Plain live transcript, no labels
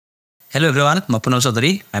hello everyone म पुनः चौधरी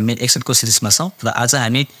हामी एक्सेलको सिरिजमा छौँ र आज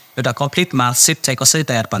हामी एउटा कम्प्लिट मार्कसिट चाहिँ कसरी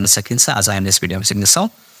तयार पार्न सकिन्छ आज हामी यस भिडियोमा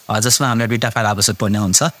सिक्नेछौँ जसमा हामीलाई दुईटा फाइल आवश्यक पर्ने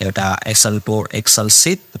हुन्छ एउटा एक्सेल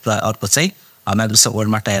सिट र अर्को चाहिँ माइक्रोसफ्ट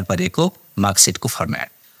वर्डमा तयार पारिएको मार्कसिटको फर्मेट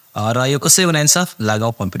र यो कसरी बनाइन्छ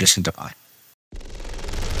लगाऊ कम्प्युटर सेन्टरमा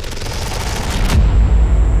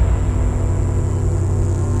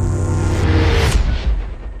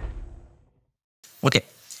ओके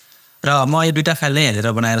र म यो दुईटा फाइल नै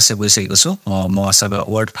हेरेर बनाएर सेभ गरिसकेको छु मसँग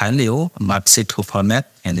वर्ड फाइल नै हो मार्कसिटको फर्मेट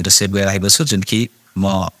यहाँनिर सेभ गरिराखेको छु जुन कि म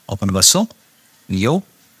ओपन गर्छु यो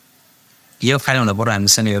फाइल हुनु पर्यो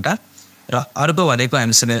हामीसँग एउटा र अर्को भनेको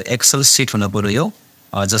हामीसँग एक्सेल सिट हुनु पर्यो यो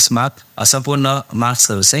जसमा सम्पूर्ण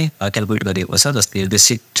मार्क्सहरू चाहिँ क्यालकुलेट गरिएको छ जस्तै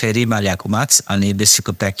बेसिक थ्योरीमा ल्याएको मार्क्स अनि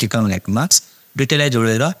बेसिकको प्र्याक्टिकल ल्याएको मार्क्स दुईटैलाई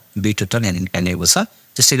जोडेर बी टोटल यहाँ निकालिएको छ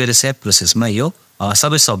त्यसै गरी सेभ प्रोसेसमा यो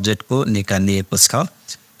सबै सब्जेक्टको निकालिएको छ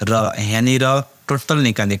र यहाँनिर टोटल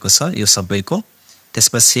निकालेको छ यो सबैको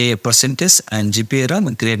त्यसपछि पर्सेन्टेज एन्ड जिपिए र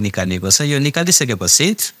ग्रेड निकालेको छ यो निकालिसकेपछि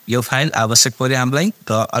यो फाइल आवश्यक पर्यो हामीलाई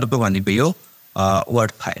र अर्को भनेको यो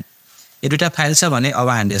वर्ड फाइल यो दुईटा फाइल छ भने अब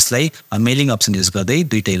हामीले यसलाई मेलिङ अप्सन युज गर्दै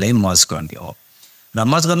दुईटैलाई मर्ज गर्ने हो र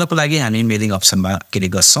मर्ज गर्नको लागि हामी मेलिङ अप्सनमा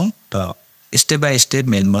क्लिक गर्छौँ र step by step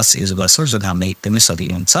mail merge use गर्छौँ जुन हामीलाई एकदमै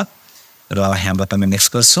सजिलो हुन्छ र यहाँबाट म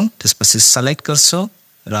नेक्स्ट गर्छु त्यसपछि सेलेक्ट गर्छु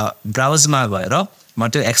र ब्राउजमा गएर म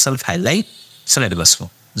त्यो एक्सेल फाइललाई सेलेक्ट गर्छु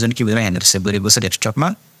जुन कि मेरो यहाँनिर सेभ गरेको छ डेस्कटपमा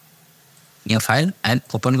यो फाइल एन्ड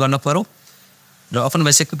ओपन गर्नु पर्यो र ओपन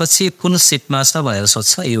भइसकेपछि कुन सिटमा छ भनेर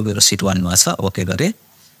सोध्छ यो मेरो सिट 1 मा छ ओके गरेँ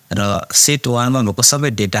र सिट 1 मा भएको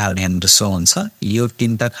सबै डेटाहरू यहाँनिर सो हुन्छ यो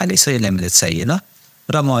तीनटा खाली छ यसलाई मैले चाहिएन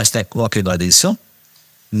र म यसलाई ओके गरिदिन्छु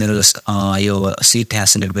मेरो यो सिट यहाँ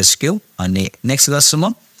सेलेक्ट भइसक्यो अनि नेक्स्ट गर्छु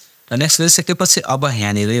म र नेक्स्ट गरिसकेपछि अब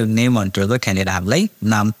यहाँनिर यो नेम अन्तर्गत यहाँनिर हामीलाई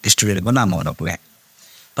नाम स्टुडेन्टको नाम आउनु पुग्यो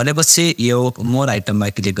भनेपछि यो मोर आइटममा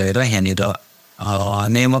क्लिक गरेर यहाँनिर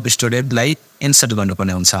नेम अफ स्टुडेन्टलाई इन्सर्ट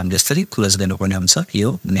गर्नुपर्ने हुन्छ हामीले यसरी क्लोज गर्नुपर्ने हुन्छ यो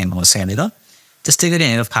नेम होस् यहाँनिर त्यस्तै गरी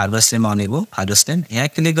यहाँनिर फादर्स नेम आउने भयो फादर्स नेम यहाँ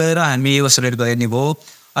क्लिक गरेर हामी यो सेलेक्ट गर्ने भयो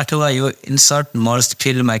अथवा यो इन्सर्ट मर्ज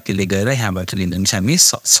फिल्डमा क्लिक गरेर यहाँबाट लिनु हुन्छ हामी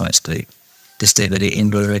सक्छौँ यस्तै त्यस्तै गरी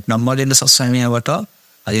इनरोलमेन्ट नम्बर लिन सक्छौँ हामी यहाँबाट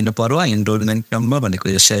लिनु पर्यो इनरोलमेन्ट नम्बर भनेको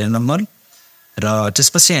यो सिरियल नम्बर र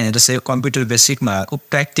त्यसपछि यहाँनिर चाहिँ कम्प्युटर बेसिकमा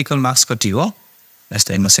प्र्याक्टिकल मार्क्स कति हो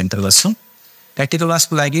यस्तै म सेन्टर गर्छु प्र्याक्टिकल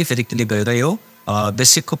मार्क्सको लागि फेरि क्लिक गरेर यो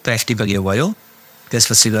बेसिकको प्र्याक्टिकल यो भयो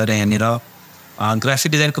त्यसपछि गएर यहाँनिर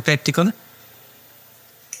ग्राफिक डिजाइनको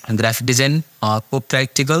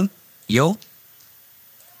प्र्याक्टिकल यो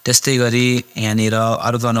त्यस्तै गरी यहाँनिर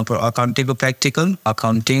अरू गर्नु पर्यो अकाउन्टिङको प्र्याक्टिकल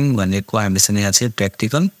अकाउन्टिङ भनेको हामीसँग यहाँ चाहिँ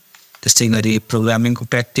प्र्याक्टिकल त्यस्तै गरी प्रोग्रामिङको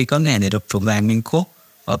प्र्याक्टिकल यहाँनिर प्रोग्रामिङको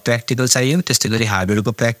प्र्याक्टिकल चाहियो त्यस्तै गरी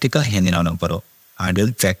हार्डवेयरको प्र्याक्टिकल यहाँनिर आउनु पर्यो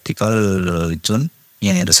हार्डवेयर प्र्याक्टिकल जुन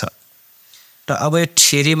यहाँनिर छ र अब यो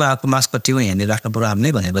थ्योरीमा आएको मार्क्स कति हो यहाँनिर राख्नु पर्यो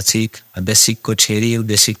हामीले भनेपछि बेसिकको थ्योरी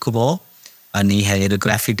बेसिकको भयो अनि यहाँनिर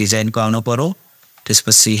ग्राफिक डिजाइनको आउनु पर्यो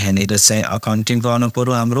त्यसपछि यहाँनिर चाहिँ अकाउन्टिङको आउनु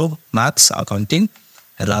पर्यो हाम्रो मार्क्स अकाउन्टिङ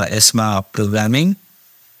र यसमा प्रोग्रामिङ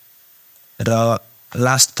र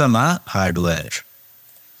लास्टमा हार्डवेयर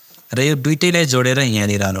र यो दुईटैलाई जोडेर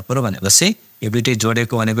यहाँनिर आउनु पर्यो भनेपछि यो दुईटै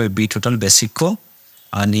जोडेको भनेको बी टोटल बेसिकको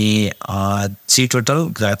अनि सी टोटल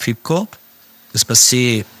ग्राफिकको त्यसपछि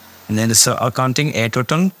अकाउन्टिङ ए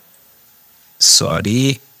टोटल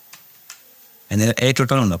यहाँनिर ए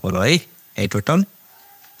टोटल हुनु पर्यो है ए टोटल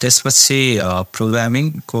त्यसपछि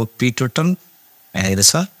प्रोग्रामिङको पी टोटल यहाँनिर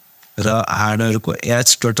छ र हार्डवेयरको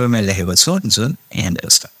एच टोटल मैले लेखेको छु जुन यहाँनिर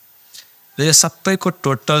छ र यो सबैको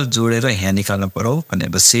टोटल जोडेर यहाँ निकाल्नु पर्यो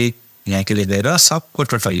भनेपछि यहाँ क्लिक गरेर सबको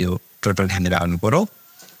टोटल यो टोटल यहाँनिर आउनु पर्यो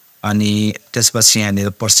अनि त्यसपछि यहाँनिर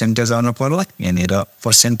पर्सेन्टेज आउनु पर्यो यहाँनिर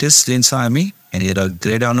पर्सेन्टेज लिन्छ हामी यहाँनिर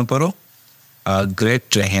ग्रेड आउनु पर्यो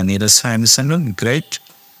ग्रेड यहाँनिर छ हामीसँग ग्रेड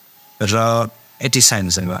र 80 छ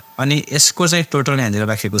हामीसँग अनि यसको चाहिँ टोटल यहाँनिर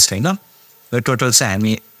राखेको छैन यो टोटल चाहिँ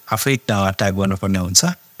हामी आफै टाइप गर्नुपर्ने हुन्छ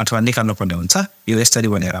अथवा निकाल्नुपर्ने हुन्छ यो यसरी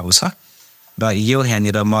बनेर आउँछ र यो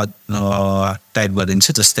यहाँनिर म टाइप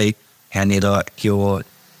गरिदिन्छु जस्तै यहाँनिर यो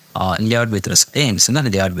लेआउटभित्र छ हामीसँग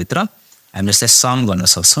लेआउटभित्र हामीले चाहिँ सम गर्न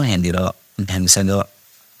सक्छौँ यहाँनिर हामीसँग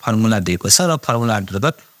फर्मुला दिएको छ र फर्मुला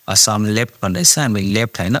अन्तर्गत सम लेफ्ट भन्दैछ हामी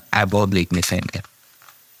लेफ्ट होइन एबोभ लेख्ने छ यहाँनिर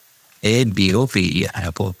एबिओपी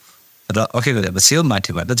एबोभ र ओके गरेपछि यो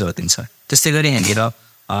माथिबाट जोडिदिन्छ त्यस्तै गरी यहाँनिर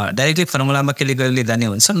डाइरेक्टली फर्मुलामा क्लिक गरेर लिँदा नि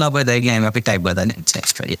हुन्छ नभए डाइरेक्टली हामी आफै टाइप गर्दा नि हुन्छ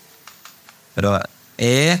र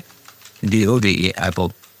एबिओबी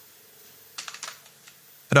एबोभ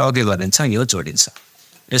र अघि गरिदिन्छ यो जोडिन्छ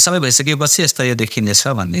यो सबै भइसकेपछि यस्तो यो देखिनेछ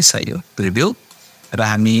भन्ने छ यो प्रिभ्यू र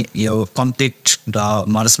हामी यो कम्प्लिट र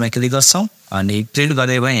मर्जमा क्लिक गर्छौँ अनि प्रिन्ट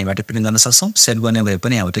गर्ने भए यहाँबाट प्रिन्ट गर्न सक्छौँ सेभ गर्ने भए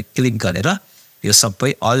पनि यहाँबाट क्लिक गरेर यो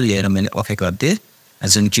सबै अल हेरेर मैले ओके गरिदिएँ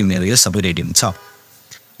जुन कि मेरो यो सबै रेडी हुन्छ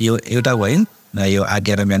यो एउटा भयो र यो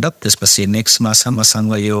 11 म्याडम त्यसपछि नेक्स्टमा छ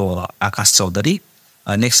मसँग यो आकाश चौधरी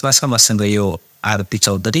नेक्स्टमा छ मसँग यो आरती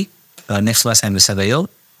चौधरी र नेक्स्टमा छ हामीसँग यो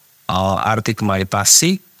आरती कुमारी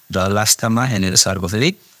पासी र लास्टमा यहाँनिर सरको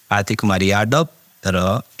फेरि आरती कुमारी यादव र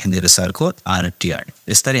यहाँनिर सरको आरटीआर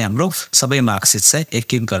यसरी हाम्रो सबै मार्कसिट चाहिँ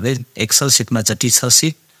एक एक गर्दै एक्सेल सिटमा जति छ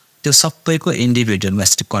सिट त्यो सबैको इन्डिभिजुअल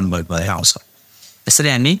म्याट्रिक कन्भर्ट भएर आउँछ यसरी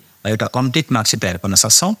हामी एउटा कम्प्लिट मार्कसिट तयार गर्न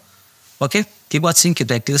सक्छौँ okay keep watching keep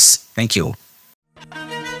practice thank you